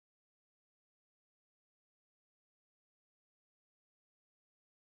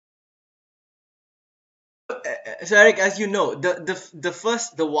so Eric, as you know,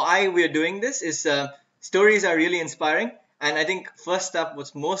 the why we are doing this is stories are really inspiring, and I think first up,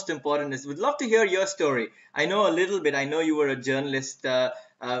 what's most important is we'd love to hear your story. I know a little bit. I know you were a journalist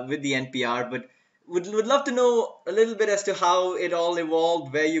with the NPR, but would love to know a little bit as to how it all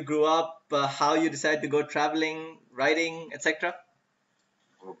evolved, where you grew up, how you decided to go traveling, writing, etc.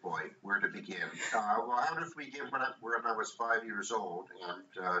 Oh boy, where to begin? Well, how to begin when I was 5 years old,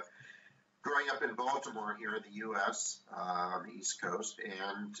 and growing up in Baltimore here in the U.S. On the East Coast,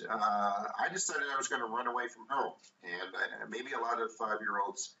 and I decided I was going to run away from home. And maybe a lot of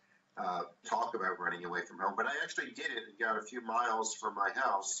 5-year-olds talk about running away from home, but I actually did it and got a few miles from my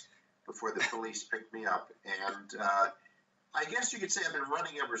house before the police picked me up. And I guess you could say I've been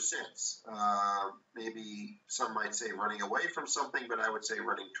running ever since. Maybe some might say running away from something, but I would say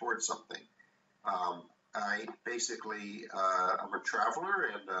running towards something. I basically, I'm a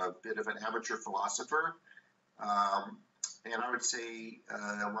traveler and a bit of an amateur philosopher. And I would say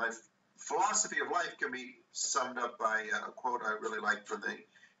my philosophy of life can be summed up by a quote I really like from the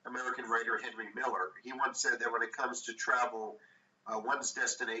American writer Henry Miller. He once said that when it comes to travel, one's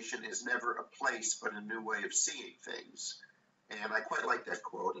destination is never a place, but a new way of seeing things. And I quite like that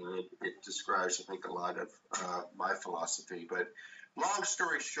quote, and it describes, I think, a lot of my philosophy. But long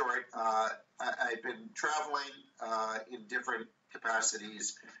story short, I've been traveling in different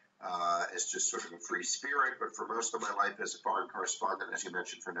capacities as just sort of a free spirit, but for most of my life as a foreign correspondent, as you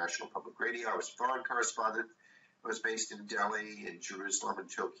mentioned, for National Public Radio. I was a foreign correspondent. I was based in Delhi, in Jerusalem, and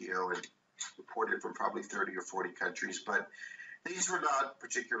Tokyo, and reported from probably 30 or 40 countries. But these were not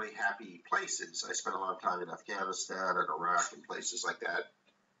particularly happy places. I spent a long time in Afghanistan and Iraq and places like that.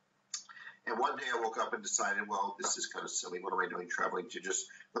 And one day I woke up and decided, well, this is kind of silly. What am I doing traveling to just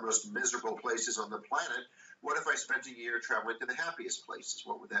the most miserable places on the planet? What if I spent a year traveling to the happiest places?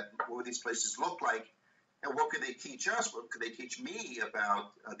 What would these places look like? And what could they teach us? What could they teach me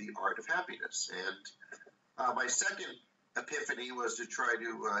about the art of happiness? And my second epiphany was to try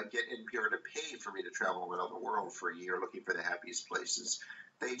to get NPR to pay for me to travel around the world for a year looking for the happiest places.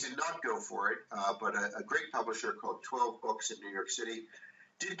 They did not go for it, but a great publisher called 12 Books in New York City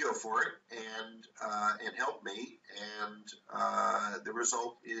did go for it and helped me. And the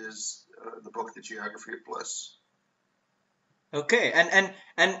result is the book, The Geography of Bliss. Okay, and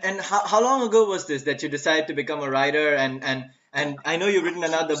how long ago was this that you decided to become a writer? And I know you've written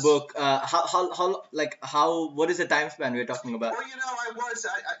another book. What is the time span we're talking about? Well,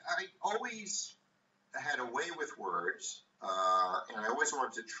 I always had a way with words, and I always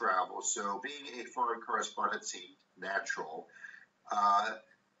wanted to travel. So being a foreign correspondent seemed natural.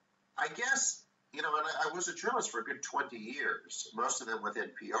 I guess, and I was a journalist for a good 20 years, most of them with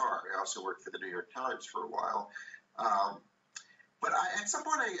NPR. I also worked for the New York Times for a while. But at some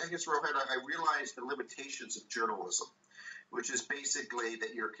point, I guess, Rohan, I realized the limitations of journalism, which is basically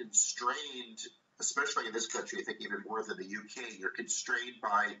that you're constrained, especially in this country, I think even more than the UK, you're constrained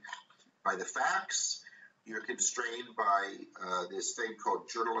by the facts. You're constrained by this thing called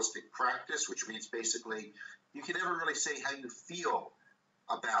journalistic practice, which means basically you can never really say how you feel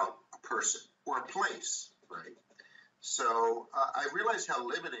about a person or a place, right? So I realized how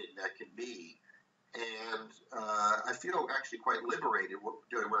limiting that can be. And I feel actually quite liberated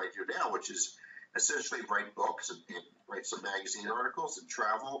doing what I do now, which is essentially write books and write some magazine articles and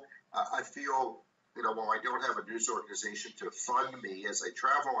travel. I feel, while I don't have a news organization to fund me as I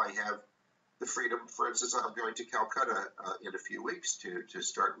travel, I have the freedom. For instance, I'm going to Calcutta in a few weeks to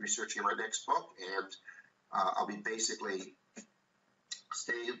start researching my next book, and I'll be basically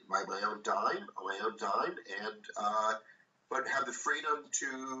staying by my own dime, but have the freedom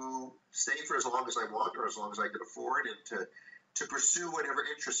to stay for as long as I want or as long as I can afford, and to pursue whatever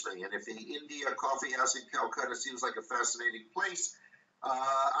interests me. And if the India Coffee House in Calcutta seems like a fascinating place,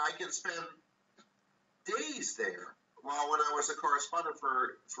 I can spend days there. While when I was a correspondent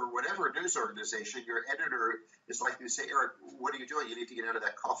for whatever news organization, your editor is likely to say, Eric, what are you doing? You need to get out of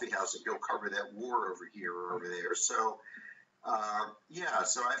that coffee house and go cover that war over here or over there. So,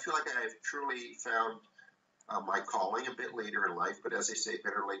 so I feel like I've truly found my calling a bit later in life, but as I say,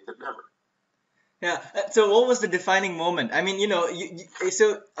 better late than never. Yeah. So what was the defining moment? I mean,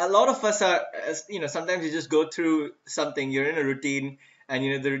 so a lot of us are, sometimes you just go through something, you're in a routine, and,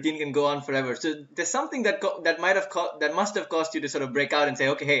 the routine can go on forever. So there's something that must have caused you to sort of break out and say,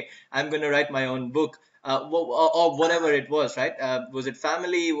 okay, hey, I'm going to write my own book, or whatever it was, right? Was it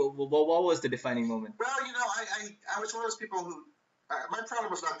family? What was the defining moment? Well, I was one of those people who, my problem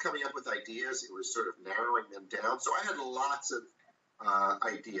was not coming up with ideas. It was sort of narrowing them down. So I had lots of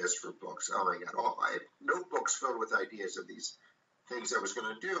ideas for books. Oh my God, I had notebooks filled with ideas of these things I was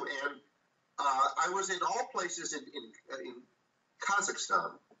going to do. And I was in all places in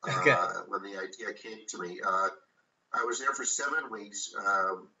Kazakhstan Okay. when the idea came to me. I was there for 7 weeks,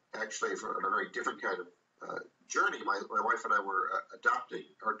 actually for a very different kind of journey. My wife and I were adopting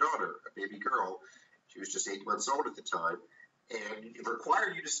our daughter, a baby girl. She was just 8 months old at the time. And it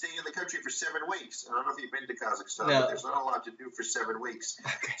required you to stay in the country for 7 weeks. I don't know if you've been to Kazakhstan, but No. there's not a lot to do for 7 weeks.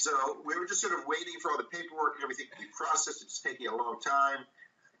 Okay. So we were just sort of waiting for all the paperwork and everything to be processed. It's taking a long time.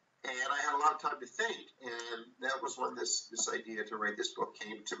 And I had a lot of time to think. And that was when this idea to write this book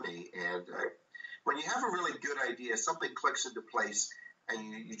came to me. And when you have a really good idea, something clicks into place, and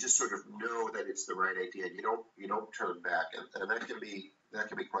you just sort of know that it's the right idea, and you don't turn back, and that can be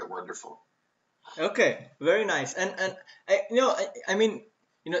quite wonderful. Okay, very nice. And I mean,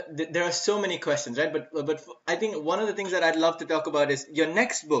 there are so many questions, right? But I think one of the things that I'd love to talk about is your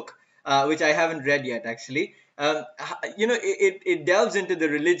next book, which I haven't read yet, actually. It delves into the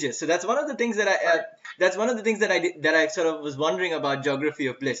religious. So that's one of the things that I sort of was wondering about Geography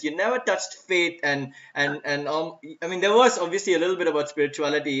of Bliss. You never touched faith and I mean, there was obviously a little bit about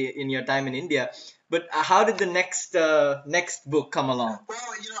spirituality in your time in India, but how did the next book come along? Well,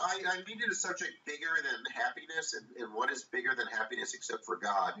 I needed a subject bigger than happiness, and what is bigger than happiness except for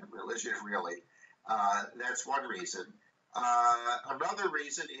God and religion, really? That's one reason. Another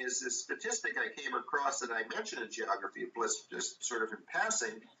reason is this statistic I came across that I mentioned in Geography of Bliss, just sort of in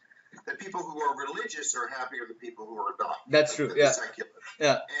passing, that people who are religious are happier than people who are not. That's true. Yeah. Secular.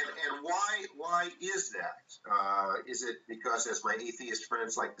 Yeah. And why is that? Is it because, as my atheist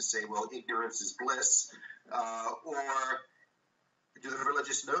friends like to say, well, ignorance is bliss, or do the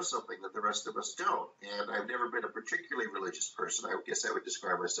religious know something that the rest of us don't? And I've never been a particularly religious person. I guess I would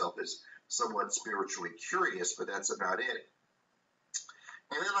describe myself as somewhat spiritually curious, but that's about it.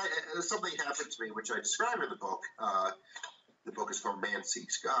 And then something happened to me, which I describe in the book. The book is called Man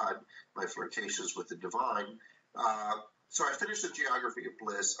Seeks God, My Flirtations with the Divine. So I finished the Geography of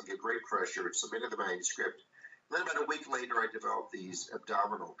Bliss under great pressure and submitted the manuscript. Then about a week later, I developed these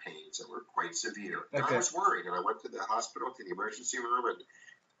abdominal pains that were quite severe. And I was worried, and I went to the hospital, to the emergency room, and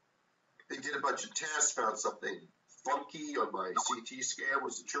they did a bunch of tests, found something funky on my CT scan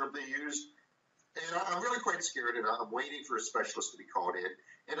was the term they used. And I'm really quite scared, and I'm waiting for a specialist to be called in.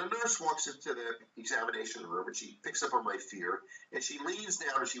 And a nurse walks into the examination room, and she picks up on my fear, and she leans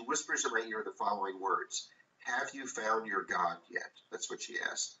down and she whispers in my ear the following words: "Have you found your God yet?" That's what she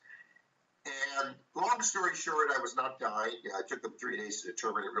asked. And long story short, I was not dying. It took them 3 days to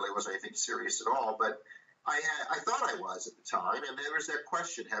determine it really wasn't anything serious at all, but I thought I was at the time. And there was that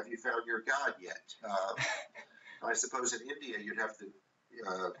question: have you found your God yet? I suppose in India you'd have to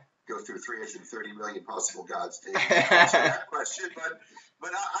go through 330 million possible gods to answer that question.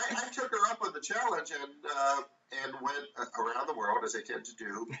 But I took her up on the challenge and went around the world, as I tend to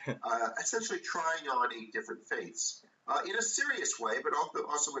do, essentially trying on 8 different faiths in a serious way, but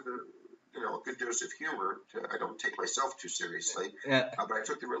also with a good dose of humor. I don't take myself too seriously, but I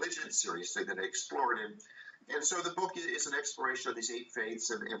took the religion seriously that I explored. And so the book is an exploration of these 8 faiths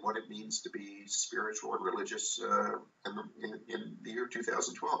and what it means to be spiritual and religious in the year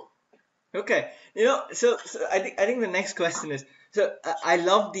 2012. Okay, so I think the next question is, so I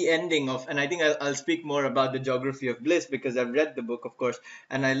love the ending of, and I think I'll speak more about the Geography of Bliss because I've read the book, of course,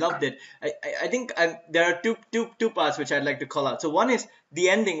 and I loved it. I think there are two parts which I'd like to call out. So one is the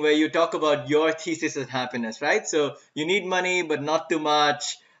ending where you talk about your thesis of happiness, right? So you need money, but not too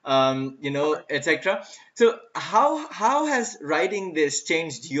much, etc. So how has writing this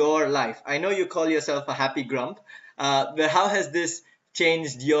changed your life? I know you call yourself a happy grump, but how has this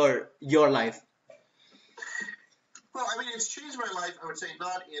changed your life? Well, I mean, it's changed my life, I would say,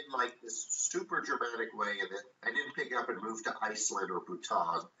 not in like this super dramatic way, in that I didn't pick up and move to Iceland or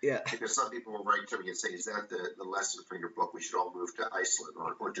Bhutan. Yeah. Because some people will write to me and say, is that the lesson from your book? We should all move to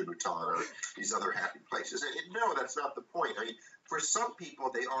Iceland or to Bhutan or these other happy places. And no, that's not the point. I mean, for some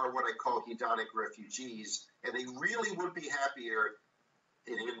people, they are what I call hedonic refugees, and they really would be happier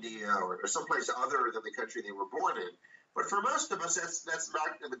in India or someplace other than the country they were born in. But for most of us, that's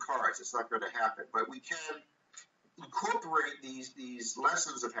not in the cards. It's not going to happen. But we can incorporate these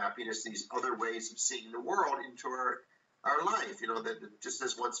lessons of happiness, these other ways of seeing the world into our life. Just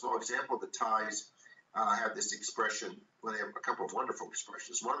as one small example, the Thais have this expression. Well, they have a couple of wonderful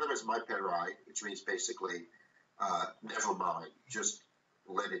expressions. One of them is "mai perai," which means basically never mind, just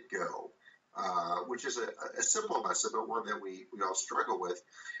let it go. Which is a simple lesson, but one that we all struggle with.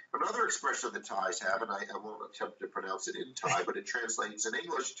 Another expression the Thais have, and I won't attempt to pronounce it in Thai, but it translates in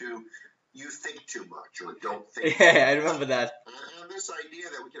English to "you think too much" or "don't think too much." Yeah, I remember that. And this idea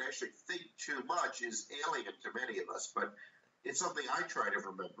that we can actually think too much is alien to many of us, but it's something I try to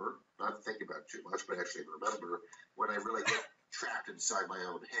remember, not think about too much, but actually remember when I really get trapped inside my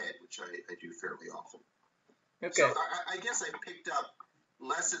own head, which I do fairly often. So Okay. I guess I picked up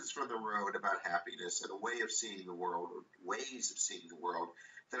lessons from the road about happiness and a way of seeing the world, or ways of seeing the world,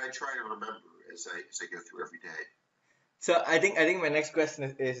 that I try to remember as I go through every day. So I think my next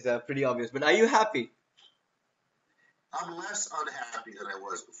question is pretty obvious. But are you happy? I'm less unhappy than I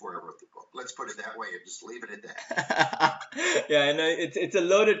was before I wrote the book. Let's put it that way and just leave it at that. Yeah, I know it's a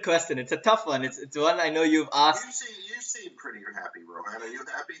loaded question. It's a tough one. It's one I know you've asked. You seem pretty happy, Rohan. Are you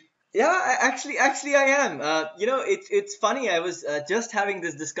happy? Yeah, actually, I am. It's funny. I was just having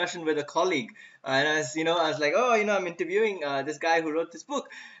this discussion with a colleague, and I was like, oh, I'm interviewing this guy who wrote this book,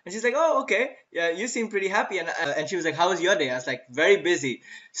 and she's like, oh, okay, yeah, you seem pretty happy, and she was like, how was your day? I was like, very busy.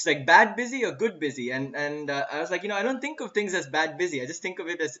 She's like, bad busy or good busy? And I was like, I don't think of things as bad busy. I just think of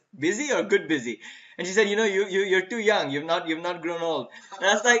it as busy or good busy. And she said, you're too young. You've not grown old. And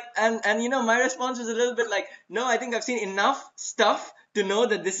I was like, and my response was a little bit like, no, I think I've seen enough stuff to know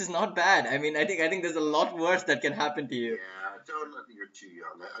that this is not bad. I mean, I think there's a lot worse that can happen to you. Yeah, don't. You're too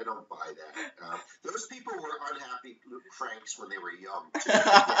young. I don't buy that. Those people were unhappy cranks when they were young, too.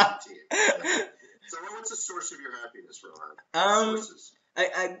 I guarantee it. So, what's the source of your happiness, Rohan? um, Sources.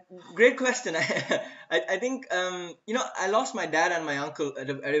 Great question. I think I lost my dad and my uncle at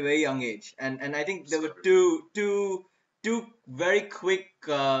a very young age, and I think there were Sorry. two very quick,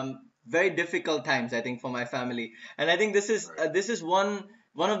 very difficult times, I think, for my family. And I think Right. this is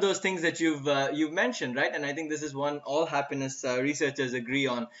one of those things that you've mentioned, right? And I think this is one all happiness researchers agree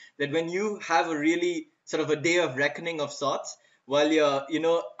on, that when you have a really sort of a day of reckoning of sorts, while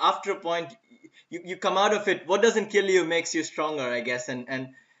you're after a point, you come out of it. What doesn't kill you makes you stronger, I guess. And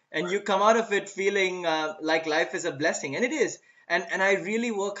Right. you come out of it feeling like life is a blessing, and it is. And I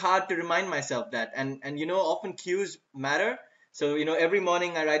really work hard to remind myself that. And often cues matter. So every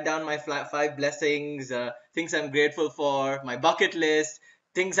morning I write down my five blessings, things I'm grateful for, my bucket list,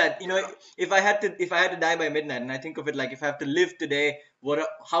 things that Yeah. if I had to die by midnight, and I think of it like, if I have to live today,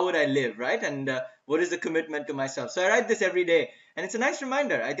 how would I live, right? And what is the commitment to myself? So I write this every day, and it's a nice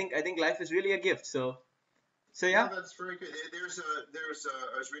reminder. I think life is really a gift. So Yeah, yeah. that's very good.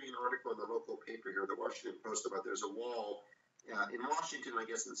 I was reading an article in the local paper here, the Washington Post, about there's a wall in Washington, I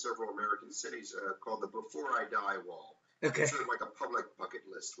guess in several American cities, called the Before I Die wall. Okay. It's sort of like a public bucket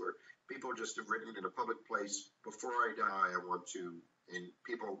list where people just have written in a public place, before I die, I want to, and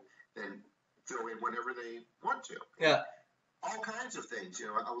people then fill in whenever they want to. And Yeah. all kinds of things,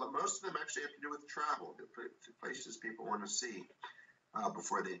 most of them actually have to do with travel, the places people want to see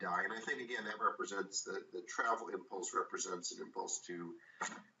before they die. And I think, again, that represents the travel impulse represents an impulse to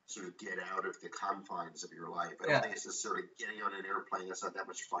sort of get out of the confines of your life. I don't Yeah. think it's necessarily getting on an airplane. That's not that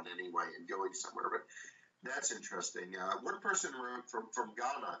much fun anyway, and going somewhere. But that's interesting. One person wrote from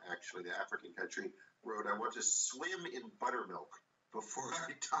Ghana, actually, the African country, wrote, "I want to swim in buttermilk before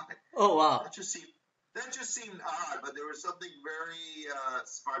I die." Oh wow. That just seemed odd, but there was something very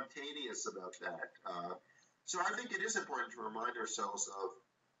spontaneous about that. So I think it is important to remind ourselves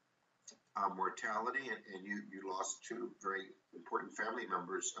of mortality, and you lost two very important family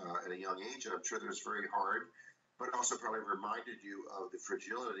members at a young age, and I'm sure that was very hard, but also probably reminded you of the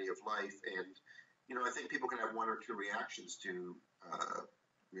fragility of life. And I think people can have one or two reactions to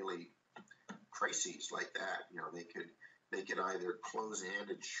really crises like that. They could either close in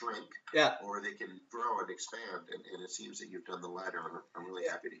and shrink, Yeah. or they can grow and expand. And it seems that you've done the latter, and I'm really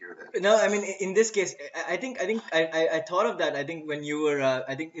happy to hear that. No, I mean, in this case, I think I thought of that. I think when you were,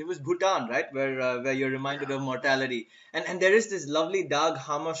 I think it was Bhutan, right, where you're reminded Yeah, of mortality, and there is this lovely Dag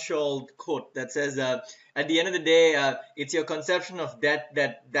Hammarskjöld quote that says, at the end of the day, it's your conception of death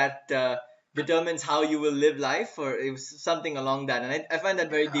that determines how you will live life, or it was something along that, and I find that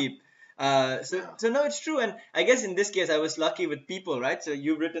very yeah, deep. So yeah, so no, it's true, and I guess in this case I was lucky with people, right? So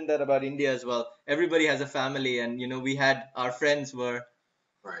you've written that about India as well. Everybody has a family, and we had our friends were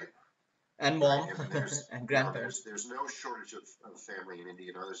right. and Right, mom and there's and no grandparents. there's no shortage of family in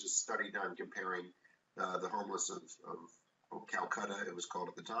India. There's a study done comparing the homeless of Calcutta, it was called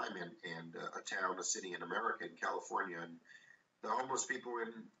at the time, and a city in America, in California, and the homeless people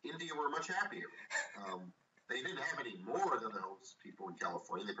in India were much happier. They didn't have any more than the homeless people in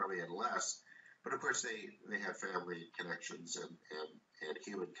California. They probably had less, but of course they had family connections and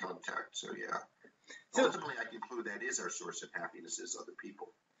human contact. So yeah, So ultimately I conclude that is our source of happiness, is other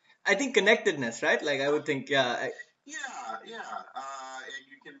people. I think connectedness, right? Like I would think, yeah, Yeah, yeah, and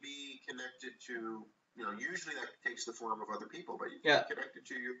you can be connected to, usually that takes the form of other people, but you can yeah, be connected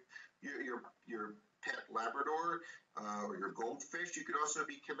to your pet Labrador or your goldfish. You could also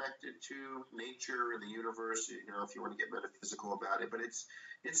be connected to nature and the universe, if you want to get metaphysical about it. But it's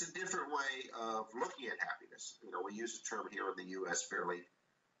a different way of looking at happiness. We use the term here in the U.S. fairly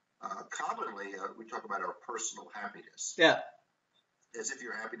commonly. We talk about our personal happiness. Yeah. As if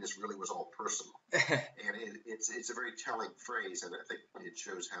your happiness really was all personal. And it's a very telling phrase, and I think it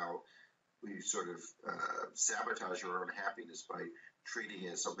shows how we sort of sabotage our own happiness by treating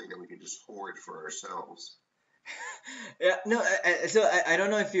it as something that we can just hoard for ourselves. Yeah, no. So I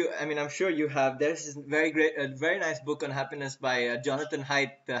don't know if you. I mean, I'm sure you have. There's this very nice book on happiness by Jonathan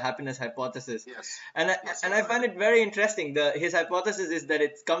Haidt, The Happiness Hypothesis. Yes. And I find it very interesting. His hypothesis is that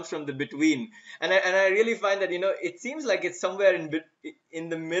it comes from the between, and I really find that it seems like it's somewhere in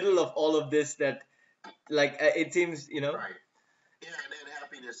the middle of all of this that, like, it seems Right. Yeah, and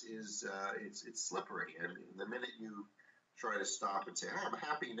happiness is it's slippery, and the minute you try to stop and say, "Oh, I'm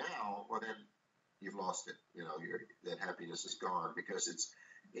happy now," well then you've lost it. That happiness is gone, because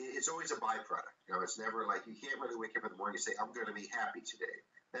it's always a byproduct. It's never like, you can't really wake up in the morning and say, "I'm going to be happy today."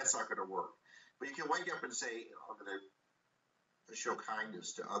 That's not going to work. But you can wake up and say, "I'm going to show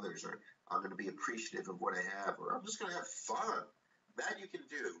kindness to others," or "I'm going to be appreciative of what I have," or "I'm just going to have fun." That you can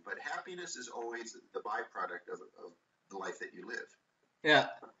do, but happiness is always the byproduct of the life that you live. Yeah.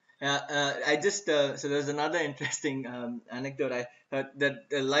 I just so there's another interesting anecdote. I heard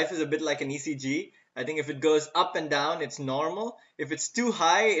that life is a bit like an ECG. I think if it goes up and down, it's normal. If it's too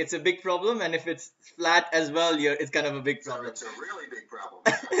high, it's a big problem, and if it's flat as well, it's kind of a big problem. So it's a really big problem.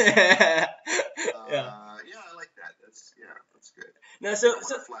 Yeah. Yeah, I like that. That's good. No,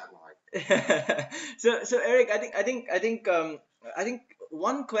 Flat line. so Eric, I think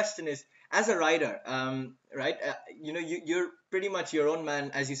one question is, as a writer, right? You're pretty much your own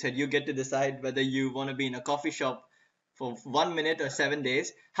man, as you said. You get to decide whether you want to be in a coffee shop for 1 minute or 7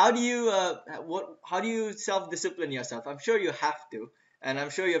 days. How do you self-discipline yourself? I'm sure you have to, and I'm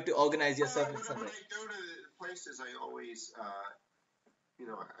sure you have to organize yourself in some way. When I go to places, I always,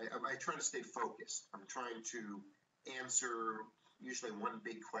 I try to stay focused. I'm trying to answer usually one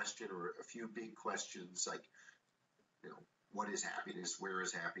big question or a few big questions, like, what is happiness? Where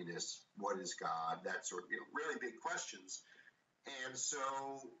is happiness? What is God? That sort of, really big questions. And so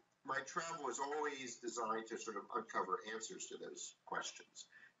my travel is always designed to sort of uncover answers to those questions,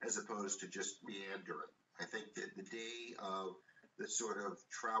 as opposed to just meandering. I think that the day of the sort of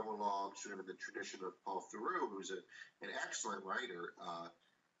travel log, sort of in the tradition of Paul Theroux, who's an excellent writer,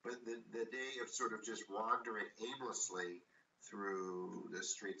 but the day of sort of just wandering aimlessly through the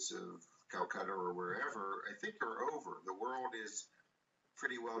streets of Calcutta or wherever, I think are over. The world is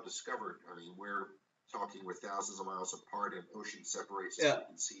pretty well discovered. I mean, we're talking with thousands of miles apart, and ocean separates us, so we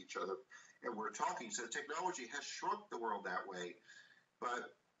can see each other, and we're talking. So technology has shrunk the world that way,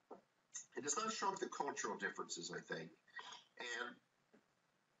 but it has not shrunk the cultural differences, I think.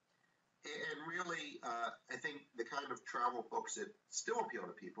 And really, I think the kind of travel books that still appeal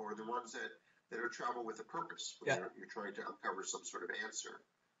to people are the ones that are travel with a purpose, where you're trying to uncover some sort of answer.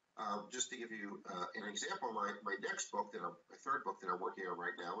 Just to give you an example, my next book, my third book that I'm working on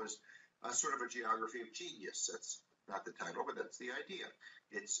right now, is sort of a geography of genius. That's not the title, but that's the idea.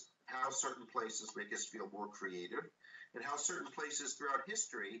 It's how certain places make us feel more creative, and how certain places throughout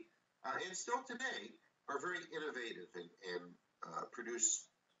history, and still today, are very innovative and produce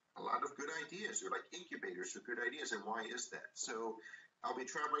a lot of good ideas. They're like incubators for good ideas. And why is that? So I'll be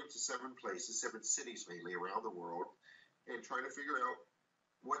traveling to 7 cities mainly around the world, and trying to figure out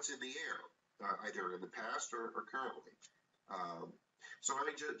what's in the air, either in the past or currently. So let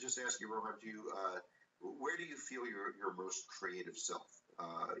me just ask you, Rohan, where do you feel your most creative self?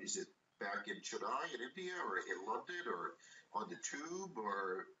 Is it back in Chennai in India, or in London, or on the tube,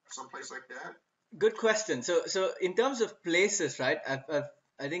 or someplace like that? Good question. So in terms of places, right?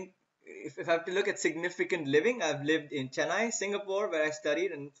 I think if I have to look at significant living, I've lived in Chennai, Singapore, where I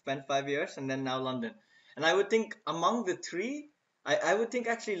studied and spent 5 years, and then now London. And I would think among the three, I would think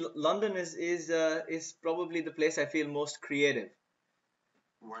actually London is probably the place I feel most creative.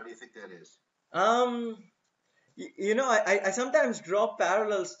 Why do you think that is? I sometimes draw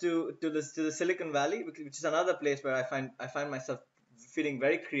parallels to the Silicon Valley, which is another place where I find myself feeling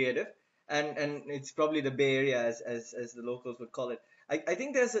very creative, and it's probably the Bay Area as the locals would call it. I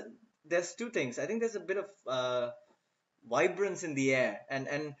think there's two things. I think there's a bit of vibrance in the air,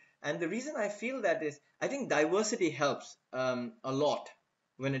 and the reason I feel that is, I think diversity helps a lot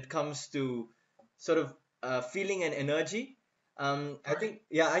when it comes to sort of feeling an energy. I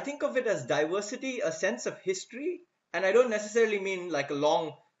think of it as diversity, a sense of history, and I don't necessarily mean like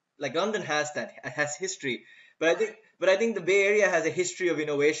London has history, but I think the Bay Area has a history of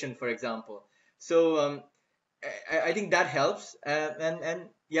innovation, for example. So I think that helps. And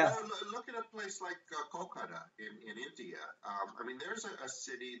yeah, Well, look at a place like Kolkata in India. I mean, there's a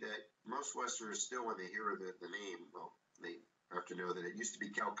city that most Westerners still, when they hear the name, well, they have to know that it used to be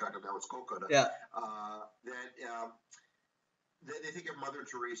Calcutta, now it's Kolkata. yeah, That they think of Mother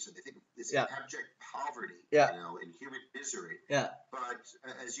Teresa. They think of this yeah, abject poverty, yeah, and human misery. yeah, But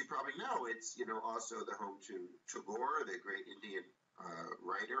as you probably know, it's also the home to Tagore, the great Indian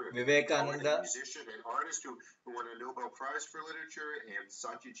writer and poet and Vivekananda. musician and artist who won a Nobel Prize for Literature, and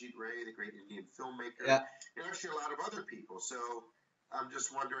Satyajit Ray, the great Indian filmmaker, Yeah, and actually a lot of other people. So I'm just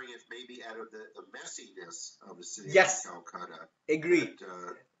wondering if maybe out of the messiness of a city like yes, Calcutta, that agree.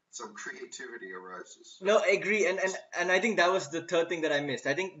 some creativity arises. So No, I agree, and I think that was the third thing that I missed.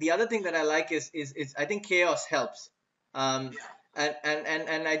 I think the other thing that I like is I think chaos helps. Um, yeah,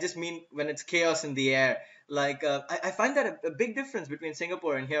 and I just mean when it's chaos in the air. Like I find that a big difference between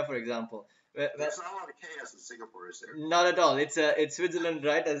Singapore and here, for example. there's not a lot of chaos in Singapore, is there? Not at all. It's Switzerland,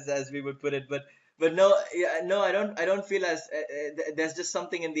 right, as we would put it. But no, yeah, no, I don't feel as there's just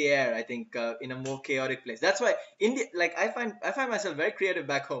something in the air. I think in a more chaotic place. That's why India, like I find myself very creative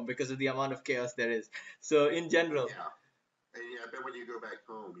back home because of the amount of chaos there is. So in general, Yeah. And yeah, I bet when you go back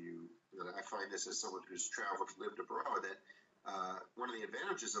home, I find this as someone who's traveled, lived abroad, that one of the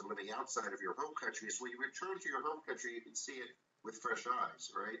advantages of living outside of your home country is when you return to your home country, you can see it with fresh eyes,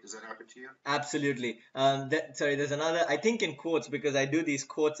 right? Does that happen to you? absolutely. Sorry, there's another. I think in quotes because I do these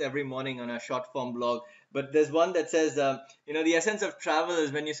quotes every morning on a short form blog. But there's one that says, the essence of travel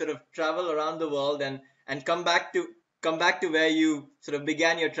is when you sort of travel around the world and come back to where you sort of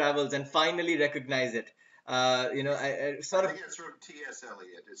began your travels and finally recognize it. I I sort of think it's from T.S.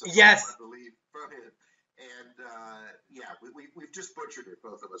 Eliot. It's a poem, I yes, believe, from him. And yeah, we've just butchered it,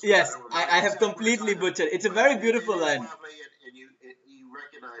 both of us. I yes. don't I, know I the have exact words completely either, butchered. It's a but very it beautiful is line. lovely, and you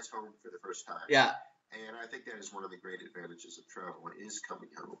recognize home for the first time. Yeah, And I think that is one of the great advantages of travel is coming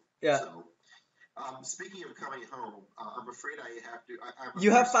home. yeah. So, speaking of coming home, I'm afraid I have to. I'm a You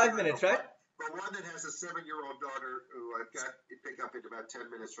free have five spirit, minutes, right? but one that has a 7-year-old daughter who I've got to pick up in about 10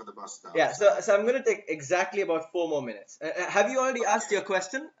 minutes from the bus stop. Yeah. So So, so I'm gonna take exactly about 4 more minutes. Have you already asked okay, your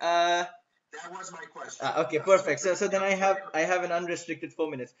question? that was my question. Okay, Yes, perfect. just to So make then that I have clear. I have an unrestricted 4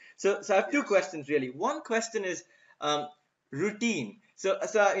 minutes. So I have two Yes. questions really. One question is um, routine. So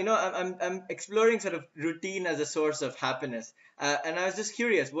I'm exploring sort of routine as a source of happiness, and I was just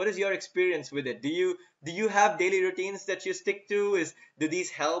curious, what is your experience with it? Do you have daily routines that you stick to? Do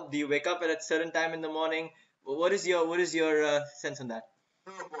these help? Do you wake up at a certain time in the morning? What is your sense on that?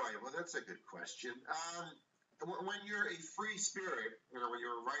 Oh boy, well that's a good question. When you're a free spirit, when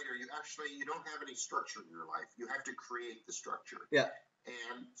you're a writer, you don't have any structure in your life. You have to create the structure. Yeah.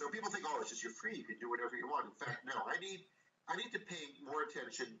 And so people think, oh, it's just you're free. You can do whatever you want. In fact, no. I need to pay more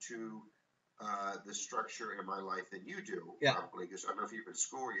attention to the structure in my life than you do, Yeah. probably, because I don't know if you're in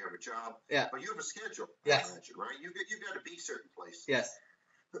school or you have a job, Yeah. but you have a schedule, I Yes. imagine, right? You've got to be certain places. Yes.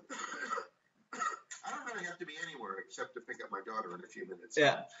 I don't really have to be anywhere except to pick up my daughter in a few minutes.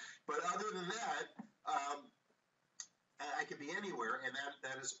 Yeah. But other than that, I can be anywhere, and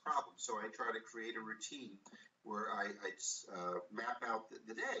that is a problem. So I try to create a routine where I map out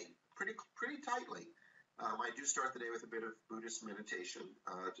the day pretty tightly. I do start the day with a bit of Buddhist meditation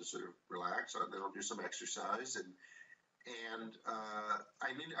to sort of relax, and then I'll do some exercise, and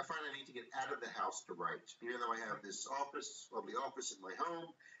I find I need to get out of the house to write. Even though I have this lovely office in my home,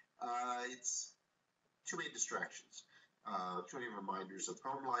 it's too many distractions, too many reminders of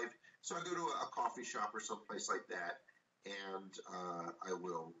home life. So I go to a coffee shop or someplace like that, and I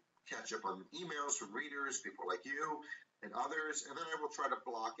will catch up on emails from readers, people like you and others, and then I will try to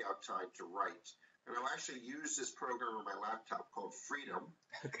block out time to write. And I'll actually use this program on my laptop called Freedom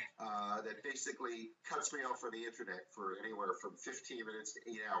Okay. that basically cuts me off from the internet for anywhere from 15 minutes to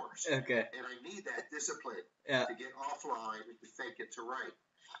 8 hours. Okay. And I need that discipline Yeah. to get offline and to think and to write.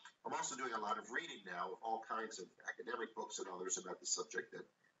 I'm also doing a lot of reading now of all kinds of academic books and others about the subject that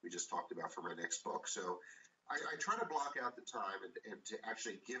we just talked about for my next book. So I try to block out the time and to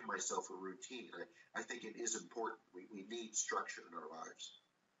actually give myself a routine. I think it is important. We need structure in our lives,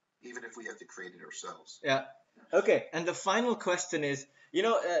 even if we have to create it ourselves. Yeah. Okay. And the final question is,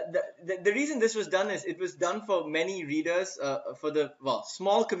 the reason this was done is it was done for many readers, for the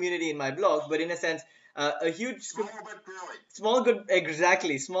small community in my blog, but in a sense, a huge Small but growing. small good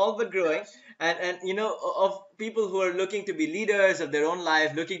exactly small but growing, Yes. and of people who are looking to be leaders of their own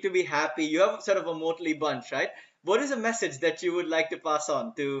life, looking to be happy. You have sort of a motley bunch, right? What is a message that you would like to pass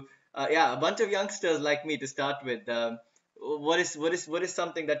on to a bunch of youngsters like me to start with? What is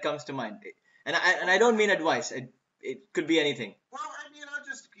something that comes to mind? And I don't mean advice. It could be anything. Well, I mean, I'll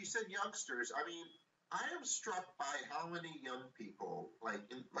just said youngsters. I mean, I am struck by how many young people, like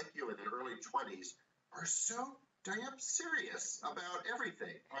you in their early 20s, are so damn serious about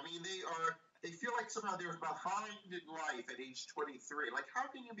everything. I mean, they feel like somehow they're behind in life at age 23. Like, how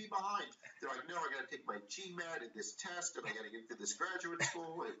can you be behind? They're like, no, I got to take my GMAT and this test, and I got to get to this graduate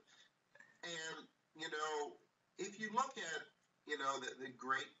school. And if you look at, the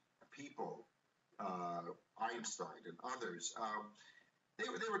great people, Einstein and others, they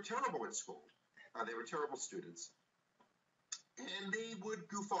were terrible at school. They were terrible students, and they would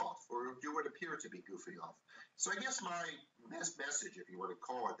goof off or do what appeared to be goofing off. So I guess my message, if you want to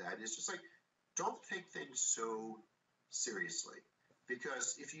call it that, is just like, don't take things so seriously,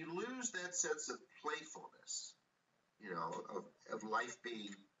 because if you lose that sense of playfulness, of life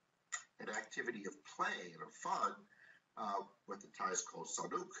being an activity of play and of fun, what the Thais call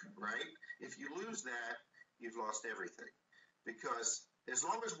sanuk, right? If you lose that, you've lost everything, because as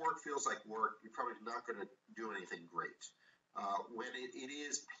long as work feels like work, you're probably not going to do anything great. When it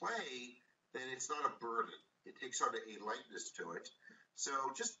is play, then it's not a burden. It takes on a lightness to it. So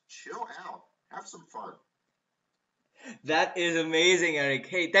just chill out, have some fun. That is amazing, Eric.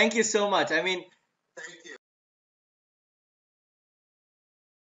 Hey, thank you so much. I mean, Thank you.